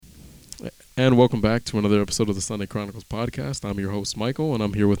And welcome back to another episode of the Sunday Chronicles podcast. I'm your host, Michael, and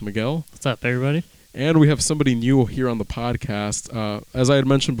I'm here with Miguel. What's up, everybody? And we have somebody new here on the podcast. As I had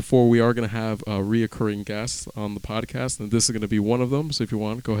mentioned before, we are going to have reoccurring guests on the podcast, and this is going to be one of them. So if you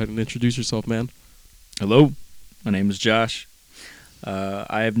want, go ahead and introduce yourself, man. Hello, my name is Josh.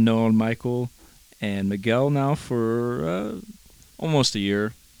 I have known Michael and Miguel now for almost a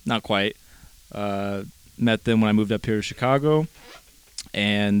year, not quite. Met them when I moved up here to Chicago,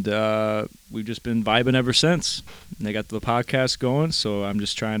 and we've just been vibing ever since. And they got the podcast going, so I'm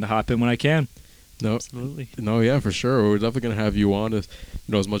just trying to hop in when I can. No, Absolutely. No, yeah, for sure. We're definitely going to have you on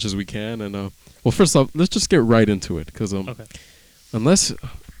as much as we can. And well, first off, let's just get right into it, because Okay.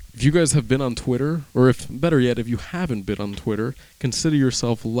 if you guys have been on Twitter, or if better yet, if you haven't been on Twitter, consider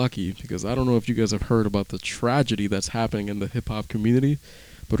yourself lucky, because I don't know if you guys have heard about the tragedy that's happening in the hip-hop community,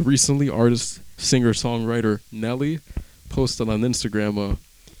 but recently artist, singer-songwriter NELLY posted on Instagram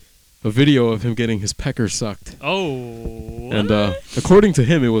a video of him getting his pecker sucked. Oh. And according to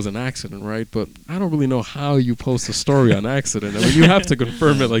him, it was an accident, right? But I don't really know how you post a story on accident. I mean, you have to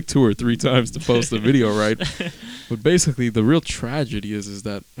confirm it like 2 or 3 times to post the video, right? But basically, the real tragedy is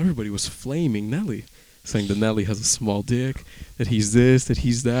that everybody was flaming NELLY, saying that NELLY has a small dick, that he's this, that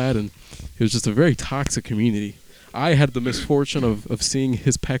he's that, and it was just a very toxic community. I had the misfortune of seeing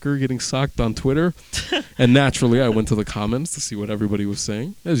his pecker getting socked on Twitter, and naturally I went to the comments to see what everybody was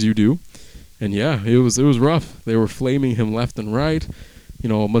saying, as you do. And yeah, it was rough. They were flaming him left and right. You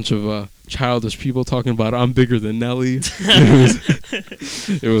know, a bunch of childish people talking about, I'm bigger than NELLY.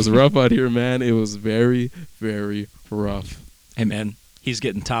 It was rough out here, man. It was very, very rough. Hey, man, he's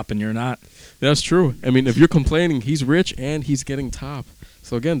getting top and you're not. That's true. I mean, if you're complaining, he's rich and he's getting top.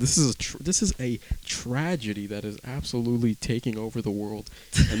 So again, this is a tragedy that is absolutely taking over the world,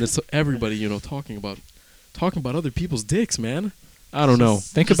 and it's everybody, talking about other people's dicks, man. I don't know.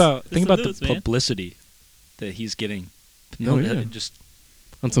 Think about the man. publicity that he's getting. No, yeah.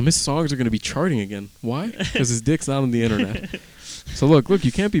 And some of his songs are going to be charting again. Why? Because his dick's not on the internet. So look,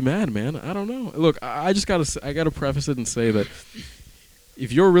 you can't be mad, man. I don't know. Look, I gotta preface it and say that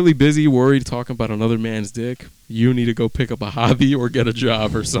if you're really busy, worried, talking about another man's dick, you need to go pick up a hobby or get a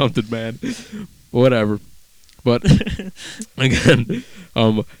job or something, man. Whatever. But again,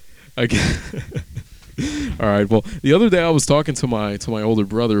 all right. Well, the other day I was talking to my older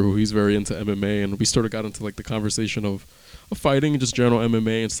brother, who he's very into MMA, and we sort of got into like the conversation of fighting and just general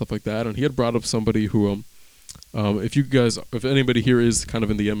MMA and stuff like that. And he had brought up somebody who if anybody here is kind of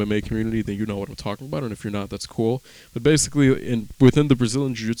in the MMA community, then you know what I'm talking about, and if you're not, that's cool. But basically, within the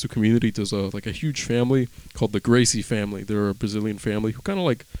Brazilian Jiu-Jitsu community, there's a huge family called the GRACIE family. They're a Brazilian family who kind of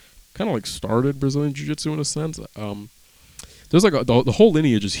like started Brazilian Jiu-Jitsu in a sense. There's like the whole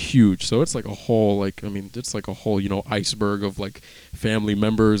lineage is huge, so it's like a whole it's like a whole iceberg of like family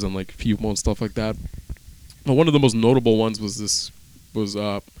members and like people and stuff like that. But one of the most notable ones was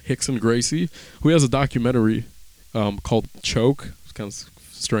RICKSON GRACIE, who has a documentary called Choke. It's kind of a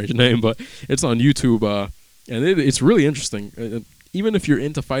strange name, but it's on YouTube, and it's really interesting. Even if you're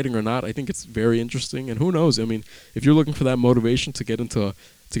into fighting or not, I think it's very interesting. And who knows? I mean, if you're looking for that motivation to get into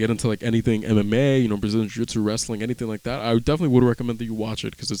like anything MMA, Brazilian Jiu-Jitsu, wrestling, anything like that, I definitely would recommend that you watch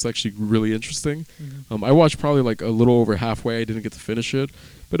it, because it's actually really interesting. Mm-hmm. I watched probably like a little over halfway. I didn't get to finish it,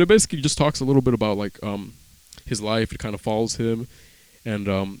 but it basically just talks a little bit about like his life. It kind of follows him,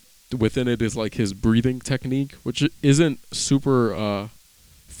 and within it is like his breathing technique, which isn't super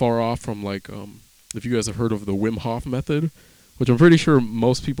far off from like if you guys have heard of the Wim Hof method, which I'm pretty sure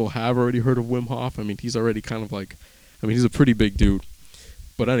most people have already heard of Wim Hof. I mean, he's already kind of like, he's a pretty big dude.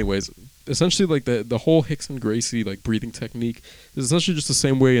 But anyways, essentially like the whole RICKSON GRACIE like breathing technique is essentially just the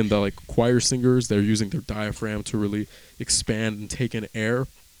same way in the like choir singers, they're using their diaphragm to really expand and take in air.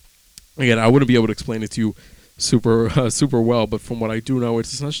 Again, I wouldn't be able to explain it to you super well, but from what I do know,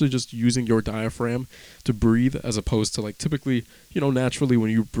 it's essentially just using your diaphragm to breathe, as opposed to like typically, naturally when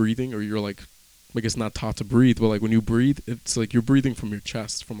you're breathing, or you're like, I guess not taught to breathe, but like when you breathe, it's like you're breathing from your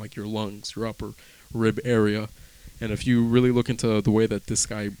chest, from like your lungs, your upper rib area. And if you really look into the way that this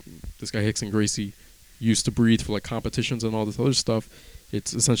guy RICKSON GRACIE used to breathe for like competitions and all this other stuff,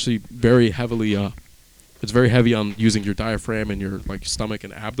 it's essentially very heavy on using your diaphragm and your like stomach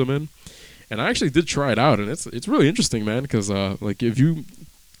and abdomen. And I actually did try it out, and it's really interesting, man, because like if you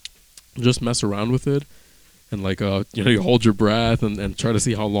just mess around with it and like you hold your breath and try to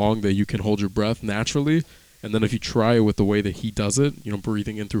see how long that you can hold your breath naturally, and then if you try it with the way that he does it,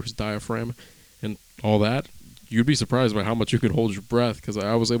 breathing in through his diaphragm and all that, you'd be surprised by how much you can hold your breath, because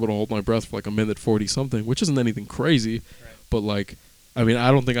I was able to hold my breath for like 1:40 something, which isn't anything crazy, right. But like, I mean,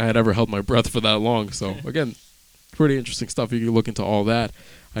 I don't think I had ever held my breath for that long. So again, pretty interesting stuff. You can look into all that.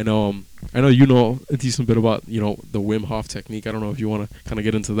 I know you know a decent bit about the Wim Hof technique. I don't know if you want to kind of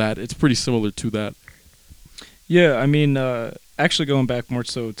get into that. It's pretty similar to that. Yeah, I mean, actually going back more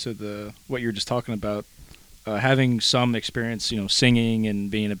so to what you were just talking about, having some experience, singing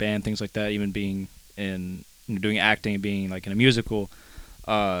and being in a band, things like that, even being in doing acting, being like in a musical,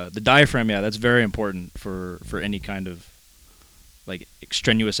 the diaphragm, yeah, that's very important for any kind of like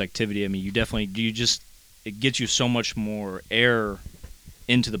extraneous activity. I mean, it gets you so much more air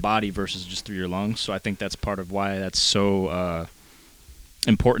into the body versus just through your lungs. So I think that's part of why that's so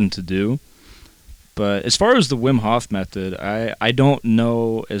important to do. But as far as the Wim Hof method, I don't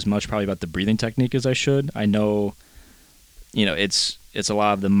know as much probably about the breathing technique as I should. I know, it's a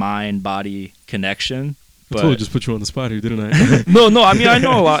lot of the mind-body connection. I totally just put you on the spot here, didn't I? No, I mean, I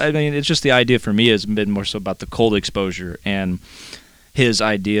know a lot. I mean, it's just the idea for me has been more so about the cold exposure and his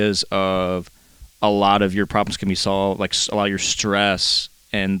ideas of a lot of your problems can be solved, like a lot of your stress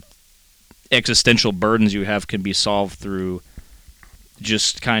and existential burdens you have can be solved through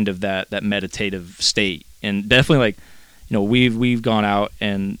just kind of that meditative state. And definitely, like, we've gone out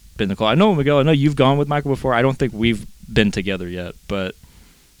and been to the club. I know, Miguel, I know you've gone with Michael before. I don't think we've been together yet, but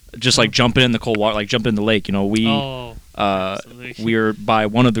just like jumping in the cold water, like jumping in the lake. We're by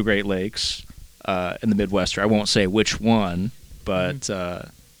one of the Great Lakes in the Midwest. I won't say which one, but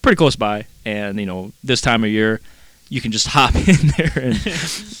pretty close by. And this time of year, you can just hop in there, and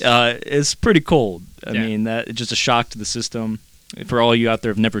it's pretty cold. I mean, that it's just a shock to the system. For all you out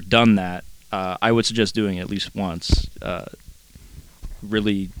there who've never done that, I would suggest doing it at least once.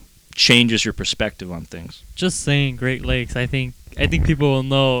 Really changes your perspective on things. Just saying Great Lakes, I think people will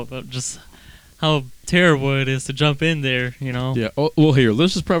know about just how terrible it is to jump in there, Yeah. Oh, well, here,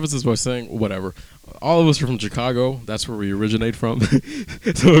 let's just preface this by saying whatever. All of us are from Chicago. That's where we originate from.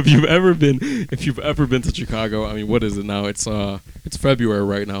 So if you've ever been to Chicago, I mean, what is it now? It's February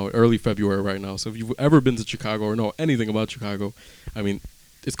right now, early February right now. So if you've ever been to Chicago or know anything about Chicago, I mean,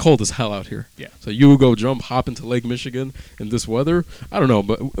 it's cold as hell out here. Yeah. So you would go hop into Lake Michigan in this weather. I don't know,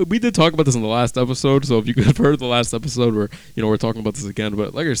 but we did talk about this in the last episode. So if you could have heard the last episode where, we're talking about this again.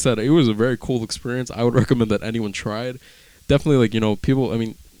 But like I said, it was a very cool experience. I would recommend that anyone try it. Definitely, like, people, I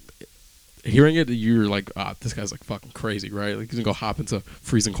mean, hearing it, you're like, this guy's like fucking crazy, right? Like, he's gonna go hop into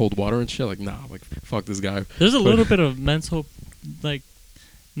freezing cold water and shit. Like, nah, like, fuck this guy. There's a little bit of mental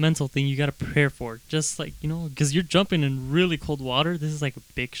thing you gotta prepare for. Just like, because you're jumping in really cold water. This is like a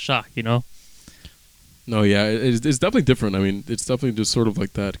big shock, No, yeah, it's definitely different. I mean, it's definitely just sort of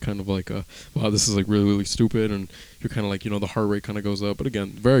like that kind of like, wow, this is like really, really stupid. And you're kind of like, the heart rate kind of goes up. But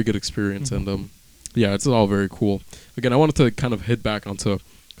again, very good experience. Mm-hmm. And, yeah, it's all very cool. Again, I wanted to kind of hit back onto,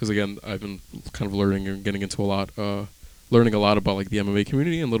 because again, I've been kind of learning and getting into learning a lot about like the MMA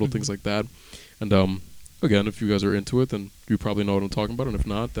community and little things like that. And again, if you guys are into it, then you probably know what I'm talking about. And if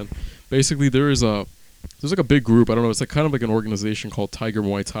not, then basically there's like a big group. I don't know. It's like kind of like an organization called Tiger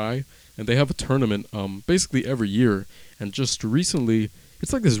Muay Thai, and they have a tournament basically every year. And just recently,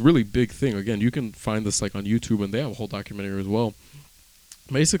 it's like this really big thing. Again, you can find this like on YouTube, and they have a whole documentary as well.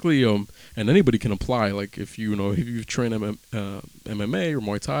 Basically, and anybody can apply. Like if you train MMA or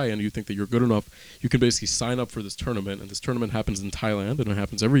Muay Thai and you think that you're good enough, you can basically sign up for this tournament. And this tournament happens in Thailand, and it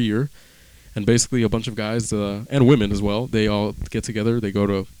happens every year. And basically, a bunch of guys and women as well, they all get together. They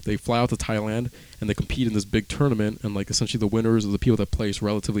fly out to Thailand, and they compete in this big tournament. And like essentially, the winners are the people that place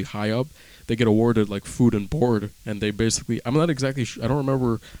relatively high up. They get awarded like food and board, and they basically, I'm not exactly I don't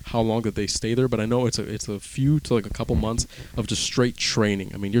remember how long that they stay there, but I know it's a few to like a couple months of just straight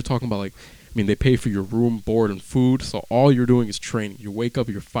training. I mean, you're talking about like, they pay for your room, board, and food, so all you're doing is training. You wake up,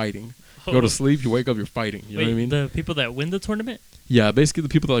 you're fighting. You go to sleep, you wake up, you're fighting. You know what I mean? The people that win the tournament? Yeah, basically the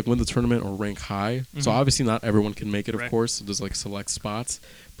people that like win the tournament or rank high. Mm-hmm. So obviously not everyone can make it, of course. So there's like select spots,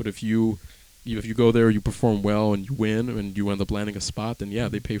 but if you go there, you perform well, and you win, and you end up landing a spot, then yeah,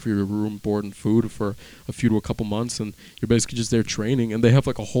 they pay for your room, board, and food for a few to a couple months, and you're basically just there training. And they have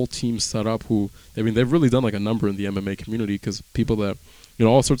like a whole team set up they've really done like a number in the MMA community, because people that,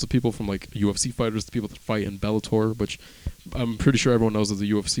 all sorts of people from like UFC fighters to people that fight in Bellator, which I'm pretty sure everyone knows as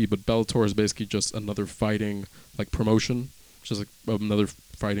the UFC, but Bellator is basically just another fighting like promotion, just like another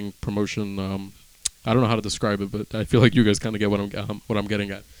fighting promotion. I don't know how to describe it, but I feel like you guys kind of get what I'm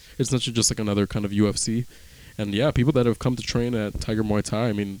getting at. It's essentially just like another kind of UFC. And yeah, people that have come to train at Tiger Muay Thai,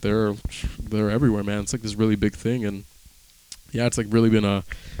 I mean, they're everywhere, man. It's like this really big thing, and yeah, it's like really been a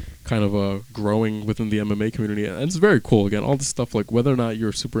kind of growing within the MMA community, and it's very cool. Again, all this stuff, like whether or not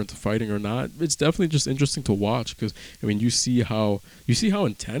you're super into fighting or not, it's definitely just interesting to watch, because I mean, you see how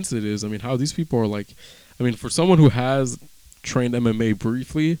intense it is. I mean, how these people are like, I mean, for someone who has trained MMA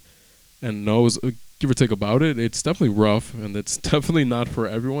briefly and knows give or take about it, it's definitely rough, and it's definitely not for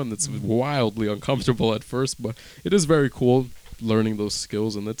everyone. It's wildly uncomfortable at first, but it is very cool learning those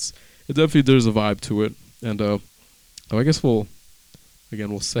skills, and it definitely, there's a vibe to it. And I guess we'll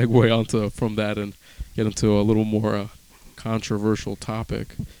segue onto from that and get into a little more controversial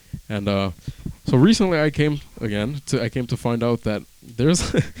topic. And so recently I came to find out that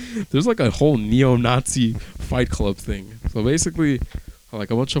there's there's like a whole neo-Nazi fight club thing. So basically,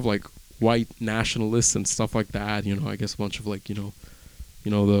 like a bunch of like white nationalists and stuff like that. I guess a bunch of like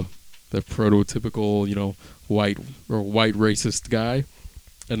the prototypical white racist guy.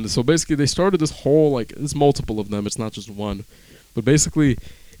 And so basically they started this whole, like, there's multiple of them, it's not just one, but basically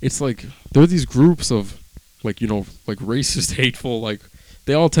it's like there are these groups of like like racist, hateful, like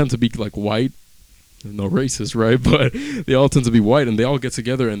they all tend to be like white, no racist, right? But they all tend to be white, and they all get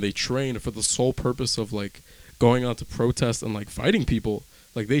together and they train for the sole purpose of like going out to protest and like fighting people.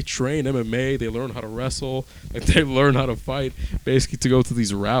 Like they train MMA, they learn how to wrestle, like they learn how to fight, basically to go to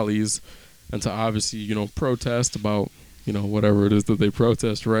these rallies and to obviously protest about whatever it is that they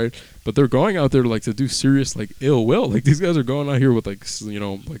protest, right? But they're going out there like to do serious like ill will. Like these guys are going out here with like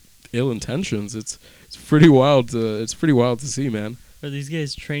like ill intentions. It's pretty wild. It's pretty wild to see, man. Are these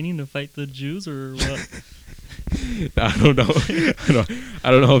guys training to fight the Jews or what? I don't know.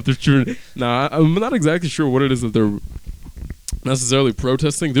 I don't know if they're true. Nah, I'm not exactly sure what it is that they're necessarily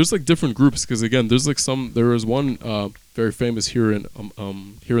protesting. There's like different groups, because again, there is one very famous here in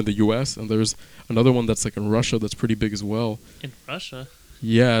the U.S. and there's another one that's like in Russia that's pretty big as well. In Russia?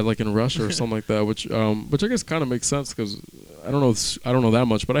 Yeah, like in Russia or something like that, which I guess kind of makes sense, because I don't know that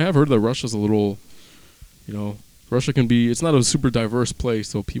much, but I have heard that Russia's a little, Russia can be, it's not a super diverse place,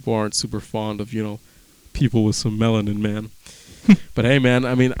 so people aren't super fond of people with some melanin, man. But hey, man,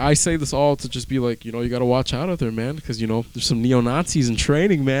 I mean, I say this all to just be like, you got to watch out there, man, because, there's some neo-Nazis in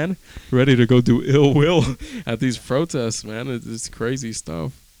training, man, ready to go do ill will at these protests, man. It's crazy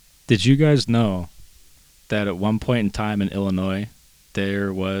stuff. Did you guys know that at one point in time in Illinois,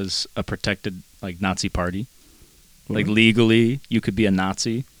 there was a protected, like, Nazi party? What? Like, legally, you could be a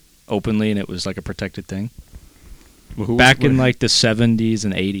Nazi openly, and it was, like, a protected thing. Well, Back in, like, the 70s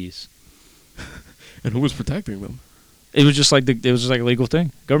and 80s. And who was protecting them? It was just like a legal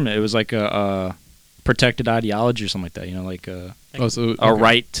thing. Government. It was like a protected ideology or something like that. Like a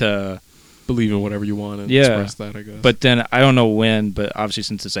right to believe in whatever you want and express that, I guess. But then I don't know when. But obviously,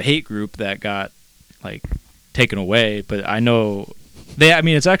 since it's a hate group, that got like taken away. But I know I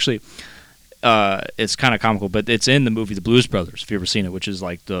mean, it's actually it's kind of comical, but it's in the movie The Blues Brothers. If you ever seen it, which is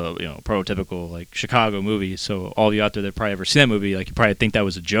like the prototypical like Chicago movie. So all of you out there that probably ever seen that movie, like you probably think that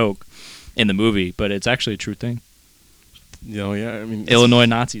was a joke in the movie, but it's actually a true thing. Yeah, I mean, Illinois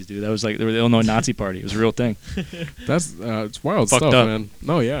Nazis, dude. That was like, they were the Illinois Nazi Party. It was a real thing. That's it's wild Fucked stuff, up. man.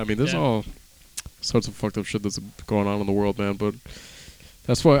 No, yeah, I mean, there's all sorts of fucked up shit that's going on in the world, man. But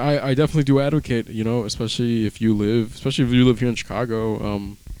that's why I definitely do advocate, especially if you live here in Chicago.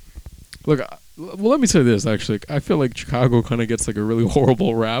 Look, well, let me say this, actually. I feel like Chicago kind of gets like a really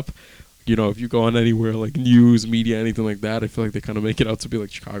horrible rap. If you go on anywhere like news, media, anything like that, I feel like they kind of make it out to be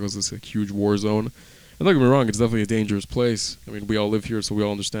like Chicago's this like huge war zone. And don't get me wrong, it's definitely a dangerous place. I mean, we all live here, so we all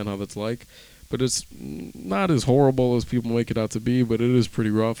understand how that's like. But it's not as horrible as people make it out to be, but it is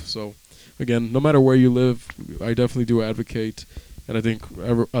pretty rough. So, again, no matter where you live, I definitely do advocate. And I think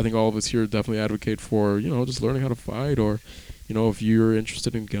all of us here definitely advocate for, just learning how to fight. Or, if you're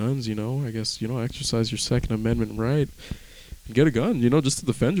interested in guns, I guess, exercise your Second Amendment right. And get a gun, just to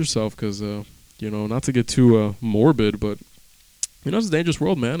defend yourself. Because, not to get too morbid, but it's a dangerous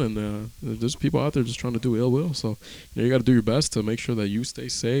world, man, and there's people out there just trying to do ill will. So, you got to do your best to make sure that you stay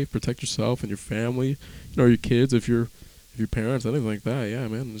safe, protect yourself and your family, your kids, if your parents, anything like that. Yeah,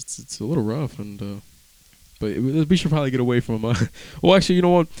 man, it's a little rough, and but we should probably get away from. Well, actually, you know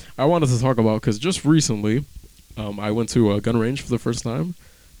what? I wanted to talk about, because just recently, I went to a gun range for the first time.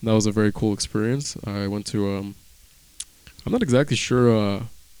 And that was a very cool experience. I went to. I'm not exactly sure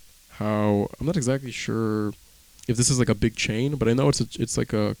if this is like a big chain, but I know it's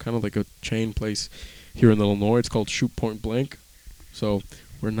like a kind of like a chain place here in Illinois. It's called Shoot Point Blank. So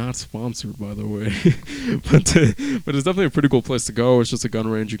we're not sponsored, by the way, but it's definitely a pretty cool place to go. It's just a gun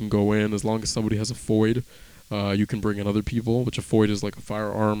range. You can go in as long as somebody has a FOID. You can bring in other people, which a FOID is like a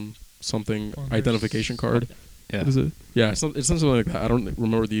firearm something identification card. Yeah. What is it? Yeah, it's something like that. I don't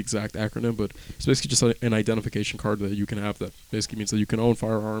remember the exact acronym, but it's basically just an identification card that you can have that basically means that you can own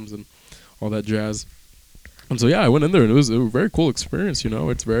firearms and all that jazz. And so, yeah, I went in there, and it was a very cool experience,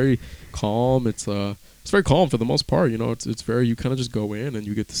 It's very calm. It's very calm for the most part, It's very, you kind of just go in, and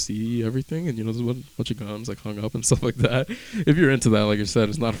you get to see everything, and, there's a bunch of guns, like, hung up and stuff like that. If you're into that, like I said,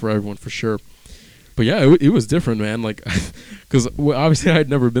 it's not for everyone, for sure. But yeah, it was different, man. Like, because obviously I had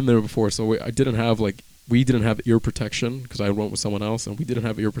never been there before, so I didn't have like we didn't have ear protection because I went with someone else, and we didn't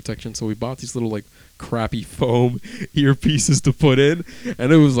have ear protection, so we bought these little like crappy foam earpieces to put in,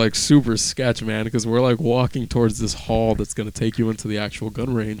 and it was like super sketch, man. Because we're like walking towards this hall that's gonna take you into the actual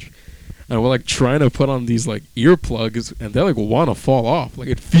gun range, and we're like trying to put on these like earplugs, and they like want to fall off. Like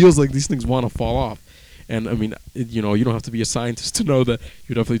it feels like these things want to fall off, and I mean, you know, you don't have to be a scientist to know that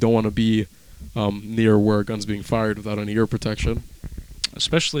you definitely don't want to be near where a gun's being fired without any ear protection.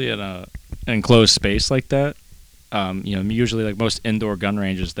 Especially in an enclosed space like that. You know, usually like most indoor gun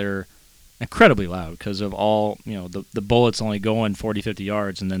ranges, they're incredibly loud because of all, you know, the bullets only going 40, 50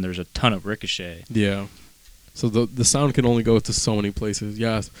 yards, and then there's a ton of ricochet. Yeah. So the sound can only go to so many places.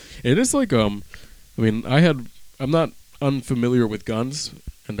 Yes. It is like I mean, I'm not unfamiliar with guns,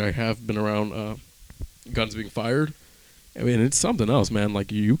 and I have been around guns being fired. I mean, it's something else, man.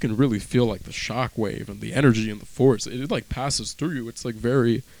 Like you can really feel like the shock wave and the energy and the force. It like passes through you. It's like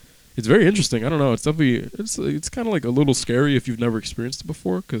it's very interesting. I don't know. It's definitely it's kind of like a little scary if you've never experienced it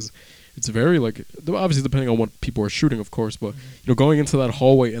before, because it's very like obviously depending on what people are shooting, of course. But you know, going into that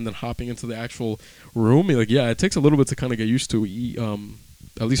hallway and then hopping into the actual room, like yeah, it takes a little bit to kind of get used to.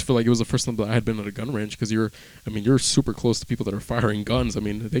 At least for like it was the first time that I had been at a gun range, because you're super close to people that are firing guns. I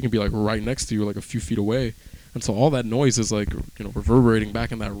mean, they can be like right next to you, like a few feet away. And so all that noise is like, you know, reverberating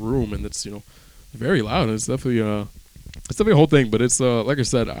back in that room, and it's, you know, very loud. And it's definitely a whole thing. But it's like I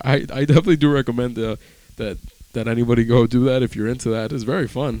said, I definitely do recommend that anybody go do that if you're into that. It's very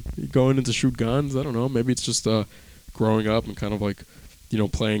fun. Going into shoot guns. I don't know. Maybe it's just growing up and kind of like, you know,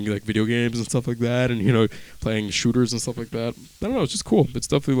 playing like video games and stuff like that, and you know, playing shooters and stuff like that. I don't know. It's just cool. It's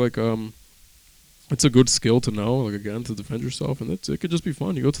definitely like it's a good skill to know. Like again, to defend yourself, and it could just be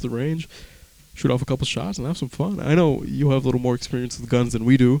fun. You go to the range, shoot off a couple shots, and have some fun. I know you have a little more experience with guns than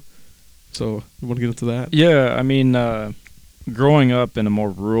we do, so you want to get into that? Yeah, I mean, growing up in a more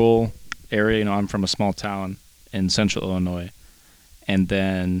rural area, you know, I'm from a small town in central Illinois, and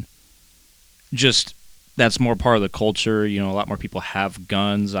then just that's more part of the culture. You know, a lot more people have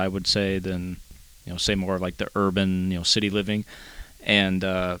guns, I would say, than, you know, say more of like the urban, you know, city living. And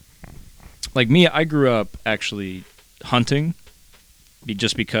like me, I grew up actually hunting,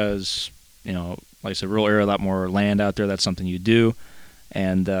 just because, you know, like I said, rural area, a lot more land out there. That's something you do.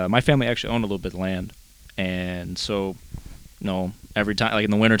 And my family actually owned a little bit of land. And so, you know, every time, like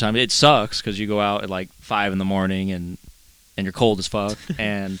in the wintertime, it sucks because you go out at like 5 in the morning and you're cold as fuck.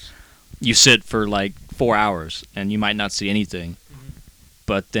 And you sit for like 4 hours and you might not see anything. Mm-hmm.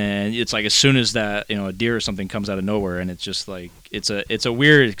 But then it's like as soon as that, you know, a deer or something comes out of nowhere, and it's just like, it's a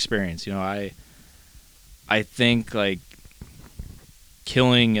weird experience. You know, I think like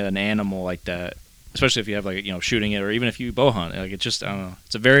killing an animal like that, especially if you have like, you know, shooting it, or even if you bow hunt, like it's just, I don't know,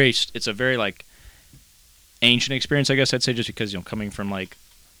 it's a very like ancient experience, I guess I'd say, just because, you know, coming from like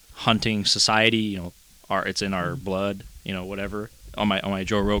hunting society, you know, it's in our blood, you know, whatever, on my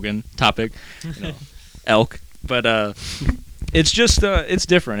Joe Rogan topic, you know, elk, but it's just it's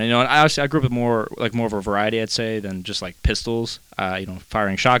different. You know, and I grew up with more of a variety, I'd say, than just like pistols, you know,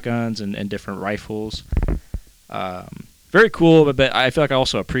 firing shotguns and different rifles. Very cool, but I feel like I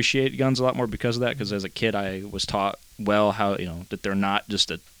also appreciate guns a lot more because of that. Because as a kid, I was taught well how, you know, that they're not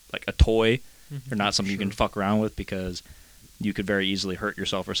just a toy. Mm-hmm. They're not something you can fuck around with, because you could very easily hurt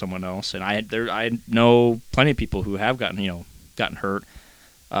yourself or someone else. And I know plenty of people who have gotten hurt,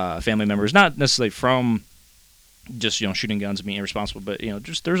 family members, not necessarily from just, you know, shooting guns and being irresponsible, but, you know,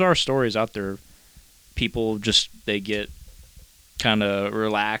 just there's our stories out there. People just, they get kind of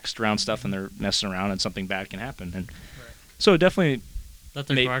relaxed around stuff and they're messing around and something bad can happen. And so definitely let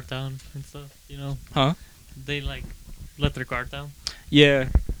their guard down and stuff, you know? Huh? They, like, let their guard down? Yeah,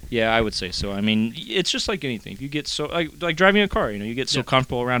 I would say so. I mean, it's just like anything. If you get so, like driving a car, you know, you get so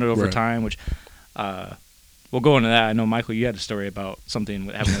comfortable around it over time, which, we'll go into that. I know, Michael, you had a story about something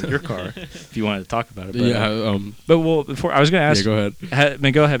happening with your car, if you wanted to talk about it. But, yeah. But well, before, I was going to ask. Yeah, go ahead.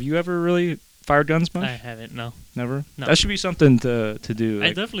 Miguel, have you ever really fired guns much? I haven't, no. Never? No. That should be something to do. I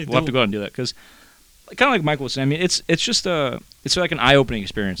definitely do. We'll have to go out and do that, because kind of like Michael was saying, I mean, it's just it's like an eye-opening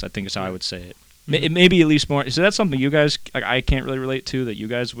experience, I think is how I would say it. Mm-hmm. It may be at least more. So that's something you guys, like, I can't really relate to, that you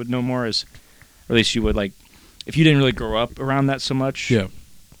guys would know more, as, or at least you would, like, if you didn't really grow up around that so much. Yeah.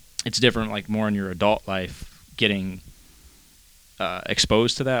 It's different, like, more in your adult life, getting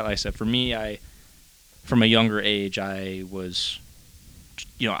exposed to that. Like I said, for me, from a younger age, I was,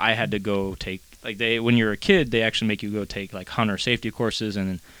 you know, I had to go take, like, when you're a kid, they actually make you go take, like, hunter safety courses,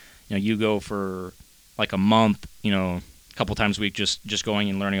 and, you know, you go for like a month, you know, a couple times a week, just going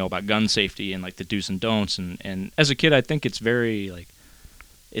and learning all about gun safety and like the do's and don'ts. And as a kid, I think it's very like,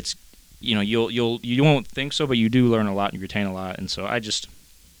 it's you won't think so, but you do learn a lot and you retain a lot. And so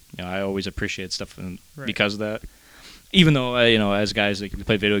I always appreciate stuff because of that. Even though as guys, like, we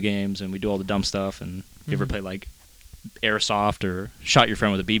play video games and we do all the dumb stuff, and if you ever play like airsoft or shot your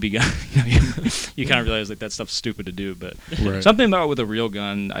friend with a BB gun, you kind of realize like that stuff's stupid to do. But something about with a real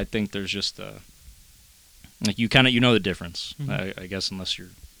gun, I think there's just like you know the difference. I guess unless you're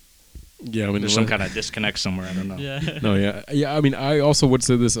there's some kind of disconnect somewhere. I don't know. Yeah. I mean, I also would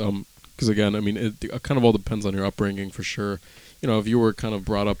say this because again, I mean, it kind of all depends on your upbringing for sure. If you were kind of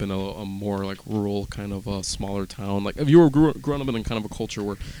brought up in a more like rural kind of a smaller town, like if you were grown up in kind of a culture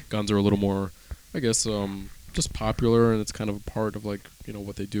where guns are a little more, I guess, just popular and it's kind of a part of like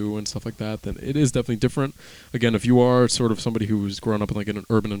what they do and stuff like that, then it is definitely different. Again, if you are sort of somebody who's grown up in like in an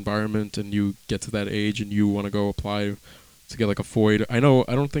urban environment and you get to that age and you want to go apply to get like a FOID, I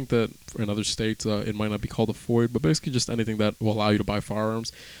don't think that in other states it might not be called a FOID, but basically just anything that will allow you to buy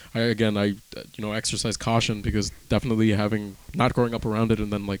firearms. I exercise caution because definitely not growing up around it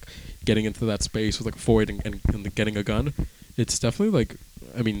and then like getting into that space with like a FOID and getting a gun, it's definitely like,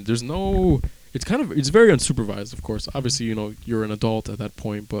 I mean, it's very unsupervised, of course. Obviously, you're an adult at that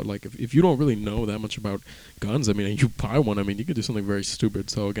point, but like if you don't really know that much about guns, I mean, and you buy one, I mean, you could do something very stupid.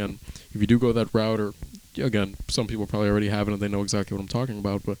 So again, if you do go that route, or again, some people probably already have it and they know exactly what I'm talking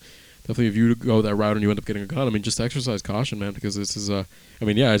about, but definitely if you go that route and you end up getting a gun, I mean, just exercise caution, man, because this is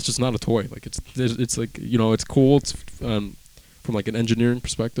it's just not a toy. Like it's like, it's cool. It's from like an engineering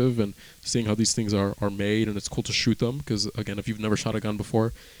perspective and seeing how these things are made, and it's cool to shoot them because again, if you've never shot a gun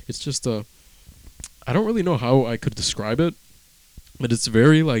before, it's just I don't really know how I could describe it, but it's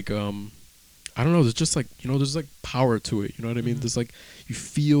very like I don't know. There's just like there's like power to it. You know what I mean? There's like you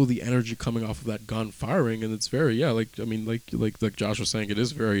feel the energy coming off of that gun firing, and it's very like Josh was saying, it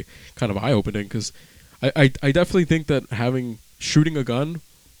is very kind of eye opening because I definitely think that shooting a gun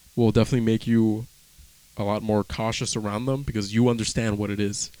will definitely make you a lot more cautious around them because you understand what it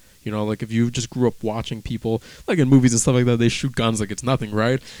is. Like if you just grew up watching people, like in movies and stuff like that, they shoot guns like it's nothing,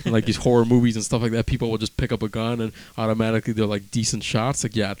 right? And like these horror movies and stuff like that, people will just pick up a gun and automatically they're like decent shots.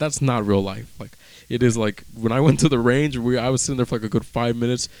 Like, yeah, that's not real life. Like it is like when I went to the range, I was sitting there for like a good 5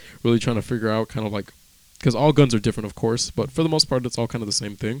 minutes really trying to figure out kind of like, because all guns are different, of course, but for the most part, it's all kind of the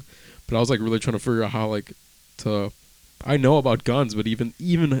same thing. But I was like really trying to figure out how like I know about guns, but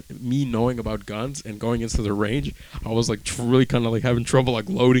even me knowing about guns and going into the range, I was like really kind of like having trouble like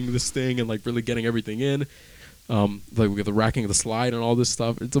loading this thing and like really getting everything in. Like we got the racking of the slide and all this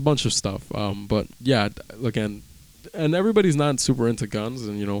stuff. It's a bunch of stuff. But yeah, again, and everybody's not super into guns,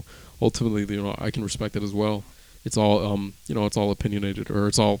 and ultimately, I can respect it as well. It's all it's all opinionated, or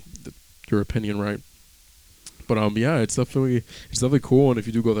it's all your opinion, right? But yeah, it's definitely cool. And if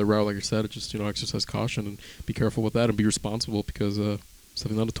you do go that route, like I said, it just exercise caution and be careful with that and be responsible because it's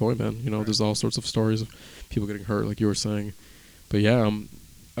definitely not a toy, man. There's all sorts of stories of people getting hurt, like you were saying. But yeah,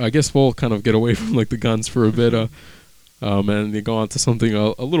 I guess we'll kind of get away from like the guns for a bit, and go on to something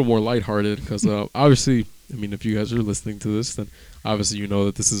a little more lighthearted because obviously, I mean, if you guys are listening to this, then obviously you know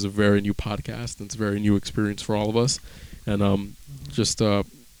that this is a very new podcast and it's a very new experience for all of us, and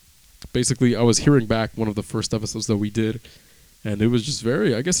basically, I was hearing back one of the first episodes that we did, and it was just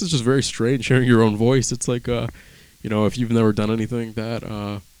I guess it's just very strange hearing your own voice. It's like, if you've never done anything that,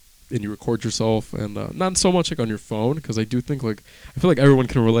 and you record yourself, and not so much like on your phone, because I do think I feel like everyone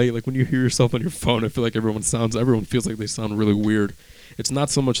can relate. Like when you hear yourself on your phone, I feel like everyone feels like they sound really weird. It's not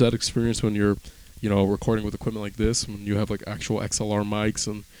so much that experience when you're, recording with equipment like this, when you have like actual XLR mics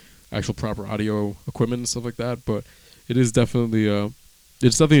and actual proper audio equipment and stuff like that, but it is definitely,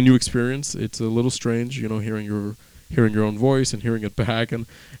 it's definitely a new experience. It's a little strange, hearing your own voice and hearing it back and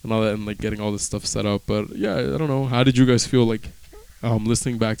all that, and like getting all this stuff set up. But yeah, I don't know. How did you guys feel like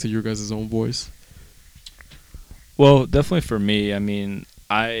listening back to your guys' own voice? Well, definitely for me, I mean,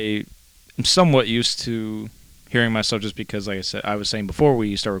 I am somewhat used to hearing myself just because, like I was saying before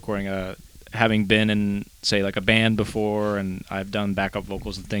we start recording, having been in, say, like a band before, and I've done backup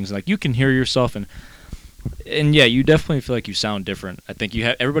vocals and things, like you can hear yourself and yeah, you definitely feel like you sound different. I think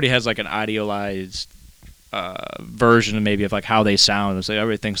everybody has like an idealized version maybe of like how they sound. So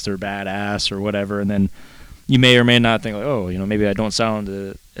everybody thinks they're badass or whatever, and then you may or may not think like, oh, maybe I don't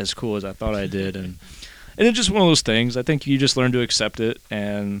sound as cool as I thought I did, and it's just one of those things. I think you just learn to accept it,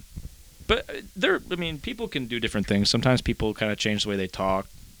 but people can do different things. Sometimes people kind of change the way they talk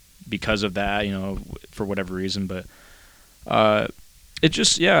because of that, for whatever reason. But it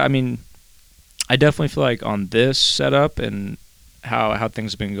just, yeah, I mean, I definitely feel like on this setup and how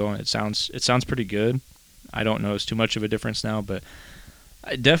things have been going, it sounds pretty good. I don't notice too much of a difference now, but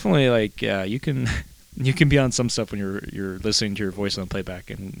I definitely you can You can be on some stuff when you're listening to your voice on playback,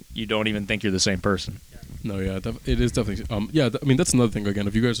 and you don't even think you're the same person. No, yeah, it is definitely. I mean, that's another thing. Again,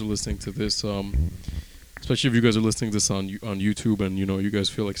 if you guys are listening to this, especially if you guys are listening to this on YouTube, and you guys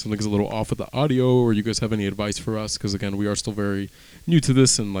feel like something's a little off with the audio, or you guys have any advice for us, because again, we are still very new to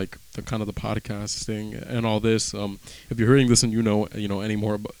this and like the kind of the podcasting and all this. If you're hearing this and any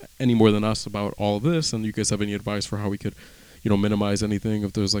more than us about all of this, and you guys have any advice for how we could minimize anything,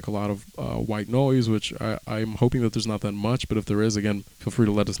 if there's like a lot of white noise, which I'm hoping that there's not that much, but if there is, again, feel free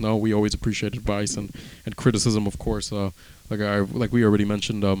to let us know. We always appreciate advice and criticism, of course. Like we already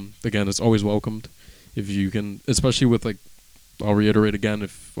mentioned, again, it's always welcomed. If you can, especially with like, I'll reiterate again,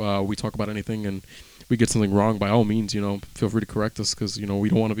 if we talk about anything and we get something wrong, by all means, feel free to correct us, because we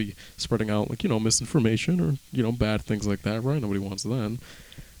don't want to be spreading out like misinformation or bad things like that, right? Nobody wants that.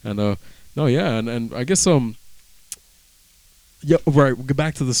 And no, yeah, and I guess yeah, right. We'll get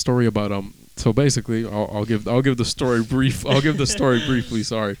back to the story about So basically, I'll give the story brief. I'll give the story briefly.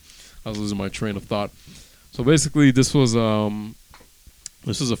 Sorry, I was losing my train of thought. So basically, this was a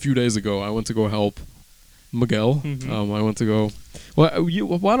few days ago. I went to go help Miguel. Mm-hmm. I went to go. Well,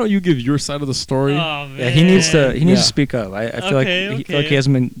 why don't you give your side of the story? Oh, man. Yeah, he needs to speak up. I feel Okay. like he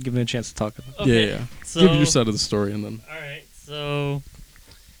hasn't been given a chance to talk about it. Okay, Yeah. So, Give your side of the story, and then. All right. So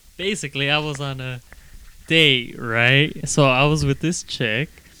basically, I was on a date, right? So I was with this chick,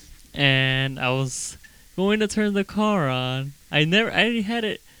 and I was going to turn the car on. I already had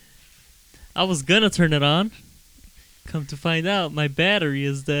it. I was gonna turn it on. Come to find out, my battery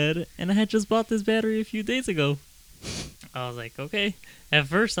is dead, and I had just bought this battery a few days ago. I was like, okay. At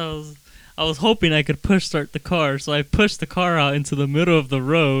first, I was hoping I could push start the car, so I pushed the car out into the middle of the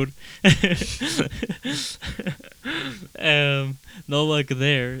road. No luck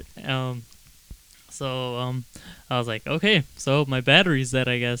there. So I was like, okay, so my battery's dead,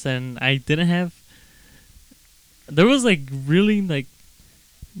 I guess, and I didn't have. There was like really like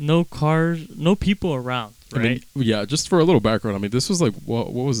no cars, no people around, right? I mean, yeah, just for a little background, I mean, this was like,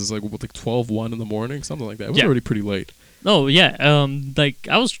 what was this, like 12:01 in the morning, something like that. It was already pretty late. No, yeah, like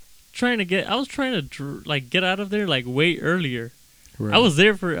I was trying to get out of there like way earlier. Right. I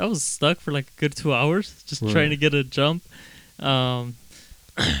was stuck for like a good 2 hours, just trying to get a jump.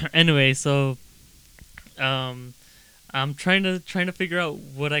 Anyway, so I'm trying to figure out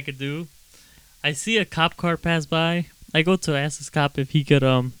what I could do. I see a cop car pass by. I go to ask this cop if he could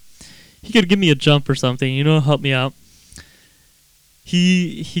give me a jump or something, help me out.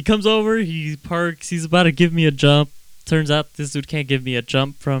 He comes over, he parks, he's about to give me a jump. Turns out this dude can't give me a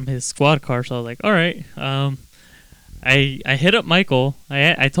jump from his squad car, so I was like, all right. I hit up Michael.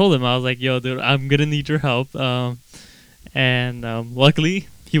 I told him, I was like, yo, dude, I'm gonna need your help. And luckily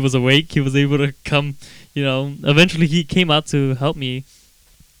he was awake. He was able to come. Eventually he came out to help me.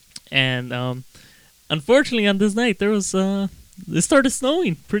 And unfortunately, on this night it started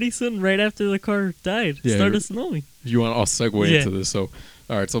snowing pretty soon. Right after the car died, it started snowing. I'll segue into this. So,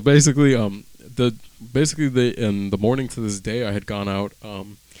 all right. So basically, in the morning to this day, I had gone out,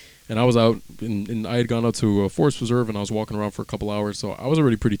 and I was out, and I had gone out to a forest reserve, and I was walking around for a couple hours. So I was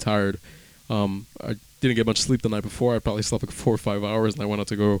already pretty tired. I didn't get much sleep the night before. I probably slept like 4 or 5 hours, and I went out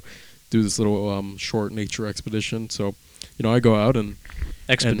to go do this little short nature expedition. So, I go out and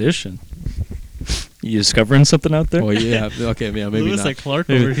expedition. You discovering something out there? Oh yeah, okay, yeah, maybe Lewis not. like Clark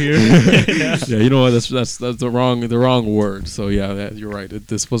over here. Yeah, you know what? That's the wrong word. So yeah, you're right.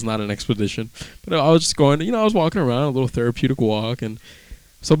 This was not an expedition, but I was just going. I was walking around, a little therapeutic walk, and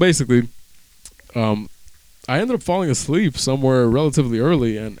so basically, I ended up falling asleep somewhere relatively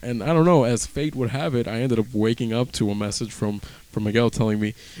early, and I don't know. As fate would have it, I ended up waking up to a message from Miguel telling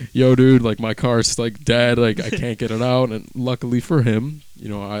me, "Yo, dude, like my car's like dead. Like I can't get it out." And luckily for him,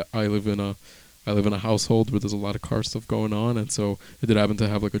 I live in a household where there's a lot of car stuff going on, and so I did happen to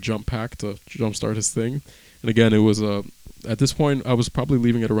have like a jump pack to jumpstart his thing. And again, it was at this point I was probably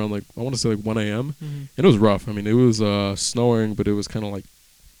leaving at around like I want to say like 1 a.m. Mm-hmm. and it was rough. I mean, it was snowing, but it was kind of like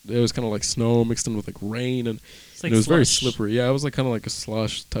snow mixed in with like rain, and it was very slippery. Yeah, it was like kind of like a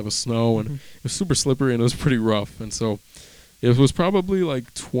slush type of snow, and it was super slippery, and it was pretty rough. And so it was probably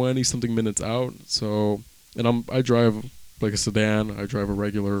like 20 something minutes out. So, and I drive like a sedan. I drive a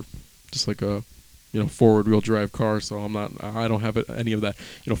regular, just like a forward wheel drive car. So I don't have any of that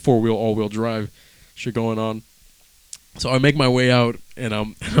 4-wheel all-wheel drive shit going on. So I make my way out, and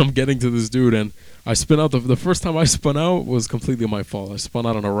I'm getting to this dude, and I spin out. The first time I spun out was completely my fault. I spun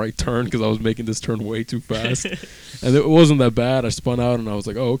out on a right turn because I was making this turn way too fast, and it wasn't that bad. I spun out, and I was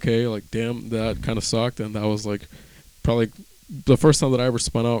like, oh, okay, like damn, that kind of sucked. And that was like probably the first time that I ever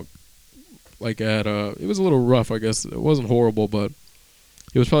spun out. Like it was a little rough, I guess. It wasn't horrible, but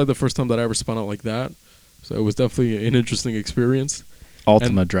it was probably the first time that I ever spun out like that. So it was definitely an interesting experience.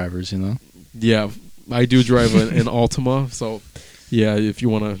 Ultima drivers, you know. Yeah, I do drive an Altima, so yeah, if you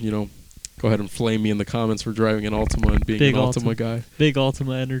want to, go ahead and flame me in the comments for driving an Altima and being Big an Altima guy. Big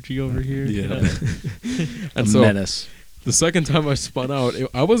Ultima energy over here. Yeah. And A so menace. the second time I spun out,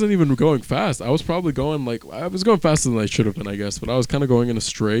 I wasn't even going fast. I was probably going I was going faster than I should have been, I guess, but I was kind of going in a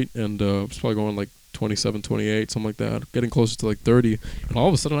straight, and I was probably going like 27, 28, something like that, getting closer to like 30, and all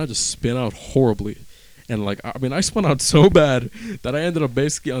of a sudden I just spin out horribly. And I spun out so bad that I ended up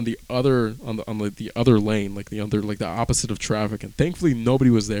basically on the other the other lane, the opposite of traffic. And thankfully nobody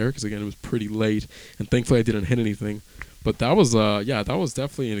was there because again it was pretty late, and thankfully I didn't hit anything. But that was that was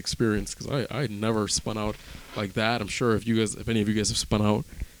definitely an experience because I had never spun out like that. I'm sure if any of you guys have spun out,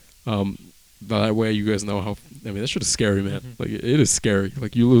 that way you guys know how. I mean that shit is scary, man. Mm-hmm. Like it is scary.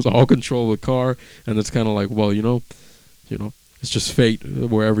 Like you lose all control of the car, and it's kind of like, well, it's just fate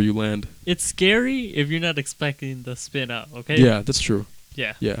wherever you land. It's scary if you're not expecting the spin out, okay? Yeah, that's true.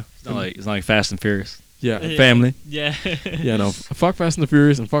 Yeah. Yeah. It's not like Fast and Furious. Yeah. Family. Yeah. Yeah, no. Fuck Fast and the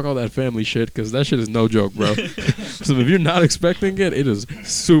Furious and fuck all that family shit because that shit is no joke, bro. So if you're not expecting it, it is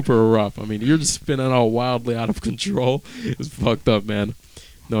super rough. I mean, you're just spinning all wildly out of control. It's fucked up, man.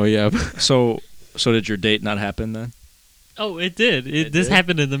 No, yeah. So did your date not happen then? Oh, it did. This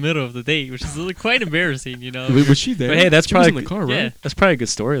happened in the middle of the date, which is quite embarrassing, Was she there? But hey, that's she was probably in the car, right? Yeah. That's probably a good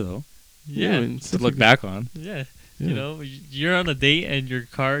story though Yeah. I mean, to look back on. Yeah. Yeah. You're on a date and your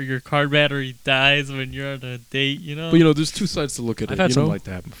car battery dies when you're on a date, But there's two sides to look at I've it. had something like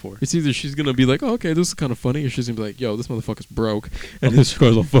that before. It's either she's gonna be like, oh, okay, this is kind of funny, or she's gonna be like, yo, this motherfucker's broke, and this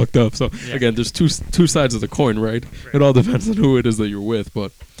car's all fucked up. So Yeah. again, there's two sides of the coin, right? It all depends on who it is that you're with.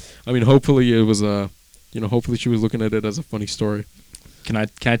 But I mean, hopefully it was hopefully she was looking at it as a funny story. Can I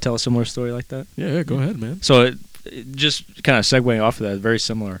tell a similar story like that? Yeah, go ahead, man. So it just kind of segueing off of that, very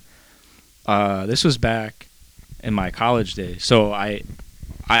similar. This was back in my college days. So I'm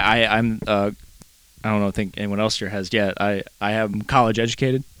I don't know, think anyone else here has yet. I am college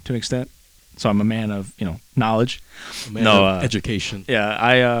educated to an extent, so I'm a man of knowledge. A man of education. Yeah,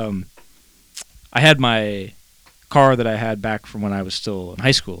 I had my car that I had back from when I was still in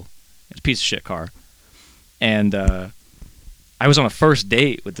high school. It's a piece of shit car, and I was on a first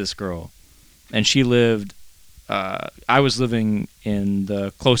date with this girl, and she lived. I was living in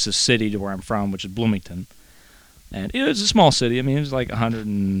the closest city to where I'm from, which is Bloomington, and it was a small city. I mean, it was like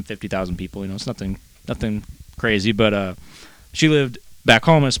 150,000 people. It's nothing crazy. But she lived back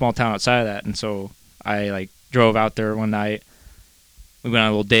home in a small town outside of that, and so I drove out there one night. We went on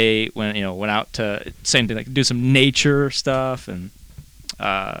a little date. Went out to same thing, do some nature stuff and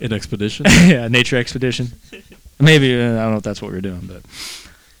An expedition. yeah, nature expedition. Maybe I don't know if that's what we were doing, but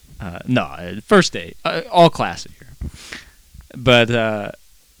no, first date, all classy here. But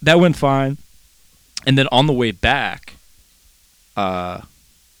that went fine, and then on the way back,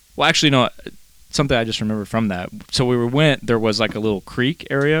 actually no, something I just remembered from that. So there was like a little creek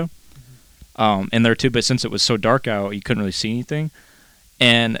area, in there too. But since it was so dark out, you couldn't really see anything.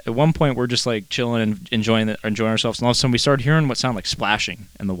 And at one point, we're just like chilling and enjoying ourselves, and all of a sudden, we started hearing what sounded like splashing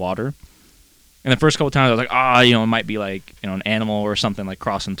in the water. And the first couple times, I was like, it might be like an animal or something like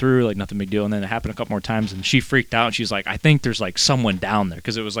crossing through, like nothing big deal. And then it happened a couple more times, and she freaked out. And she's like, I think there's like someone down there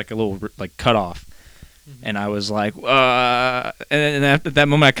because it was like a little like cut off. Mm-hmm. And I was like, and at that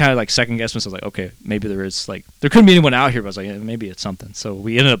moment, I kind of like second guessed myself. I was like, okay, maybe there couldn't be anyone out here. But I was like, yeah, maybe it's something. So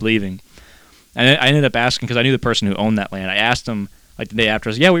we ended up leaving. And I ended up asking because I knew the person who owned that land. I asked him. Like the day after, I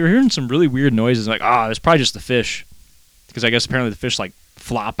was like, yeah, we were hearing some really weird noises. Like, it's probably just the fish, because I guess apparently the fish like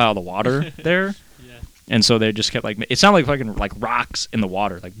flop out of the water there, Yeah. And so they just kept it sounded like fucking like rocks in the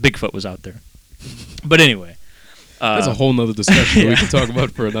water, like Bigfoot was out there. But anyway, that's a whole nother discussion yeah. we can talk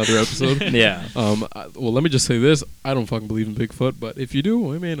about for another episode. Yeah. Well, let me just say this: I don't fucking believe in Bigfoot, but if you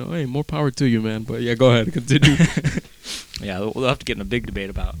do, I mean, hey, more power to you, man. But yeah, go ahead, continue. Yeah, we'll have to get in a big debate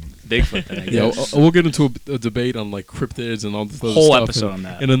about Bigfoot then, I Yeah, guess. we'll get into a debate on like cryptids and all this other Whole stuff episode on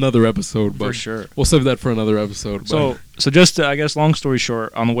that. in another episode. But For sure. We'll save that for another episode. So just I guess long story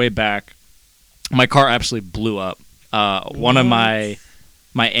short, on the way back, my car absolutely blew up. One of my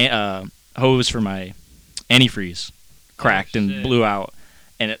hose for my antifreeze cracked and blew out,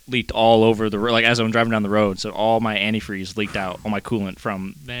 and it leaked all over the road. Like as I'm driving down the road, so all my antifreeze leaked out, all my coolant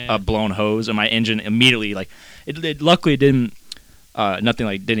from a blown hose, and my engine immediately it luckily didn't nothing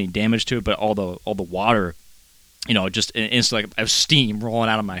did any damage to it, but all the water, just instantly I was steam rolling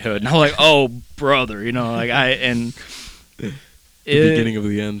out of my hood, and I was like, oh brother, the beginning of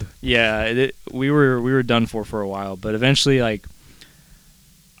the end. Yeah, we were done for a while, but eventually we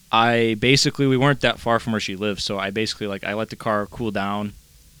weren't that far from where she lived, so I basically I let the car cool down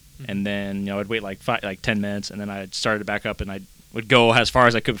and then I'd wait like 10 minutes, and then I'd start it back up, and I would go as far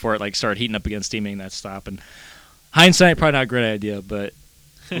as I could before it like started heating up again, steaming. That stop. And hindsight, probably not a great idea, but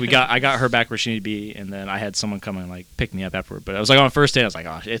I got her back where she needed to be, and then I had someone come and like pick me up afterward. But I was like on the first day, I was like,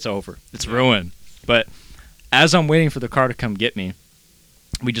 oh, it's over, it's ruined. But as I'm waiting for the car to come get me,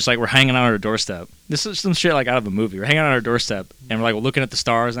 we just like we're hanging out on our doorstep. This is some shit like out of a movie. We're hanging out on our doorstep, and we're like looking at the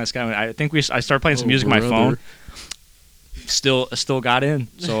stars and sky. I think I started playing some music on my phone. Still got in,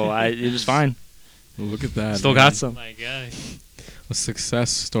 so it was fine. Well, look at that. Still got some. Oh my God. A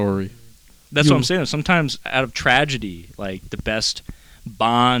success story. That's what I'm saying. Sometimes out of tragedy, like the best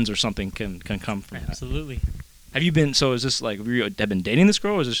bonds or something can come from that. Absolutely. Have you been? So is this like have you been dating this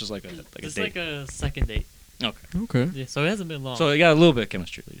girl, or is this just like a date? It's like a second date. Okay. Yeah, so it hasn't been long. So you got a little bit of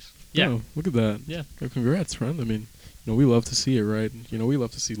chemistry at least. Yeah. Oh, look at that. Yeah. Well, congrats, friend. I mean, we love to see it, right? We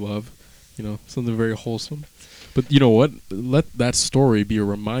love to see love. Something very wholesome. But you know what? Let that story be a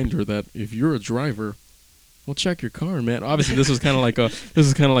reminder that if you're a driver, well, check your car, man. Obviously, this is kind of like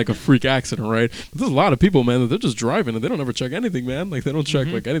a freak accident, right? But there's a lot of people, man, that they're just driving and they don't ever check anything, man. Like they don't check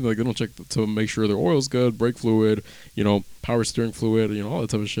like anything. Like they don't check to make sure their oil's good, brake fluid, power steering fluid, all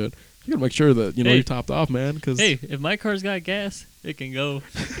that type of shit. You gotta make sure that you're topped off, man. Cause hey, if my car's got gas, it can go.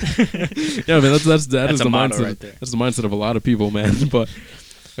 yeah, man, that is the mindset. Right there. That's the mindset of a lot of people, man. But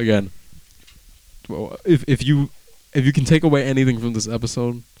again, well, if you can take away anything from this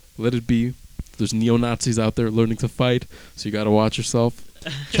episode, let it be. There's neo-Nazis out there learning to fight, so you gotta watch yourself.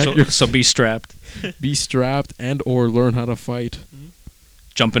 So be strapped. Be strapped and or learn how to fight.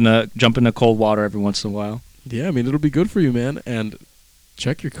 Jump in cold water every once in a while. Yeah, I mean it'll be good for you, man. And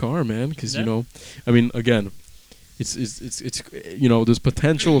check your car, man, because again, it's there's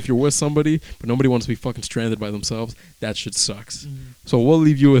potential if you're with somebody, but nobody wants to be fucking stranded by themselves. That shit sucks. So we'll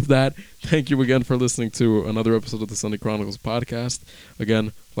leave you with that. Thank you again for listening to another episode of the Sunday Chronicles podcast.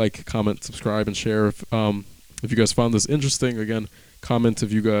 Again, like, comment, subscribe, and share if you guys found this interesting. Again, comment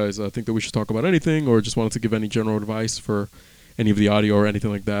if you guys think that we should talk about anything or just wanted to give any general advice for any of the audio or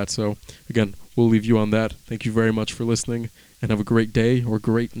anything like that. So again, we'll leave you on that. Thank you very much for listening, and have a great day or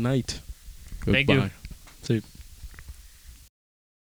great night. Goodbye. Thank you. See you.